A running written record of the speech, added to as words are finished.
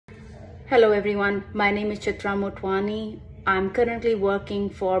Hello everyone, my name is Chitra Motwani. I'm currently working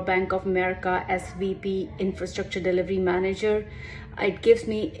for Bank of America as VP Infrastructure Delivery Manager. It gives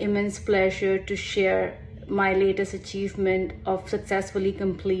me immense pleasure to share my latest achievement of successfully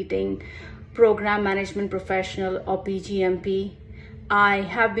completing Program Management Professional or PgMP. I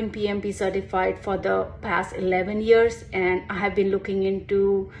have been PMP certified for the past 11 years and I have been looking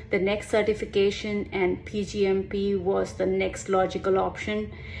into the next certification, and PgMP was the next logical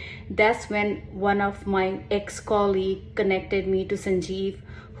option. That's when one of my ex-colleagues connected me to Sanjeev,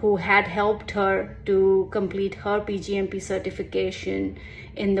 who had helped her to complete her PgMP certification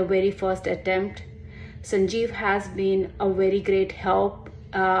in the very first attempt. Sanjeev has been a very great help.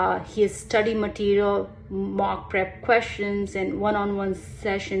 His study material, mock prep questions, and one-on-one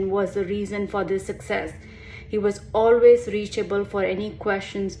session was the reason for this success. He was always reachable for any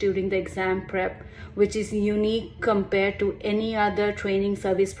questions during the exam prep, which is unique compared to any other training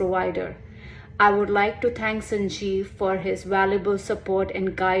service provider. I would like to thank Sanjeev for his valuable support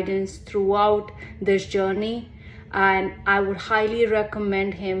and guidance throughout this journey, and I would highly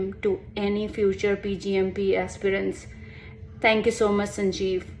recommend him to any future PgMP aspirants. Thank you so much,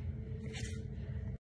 Sanjeev.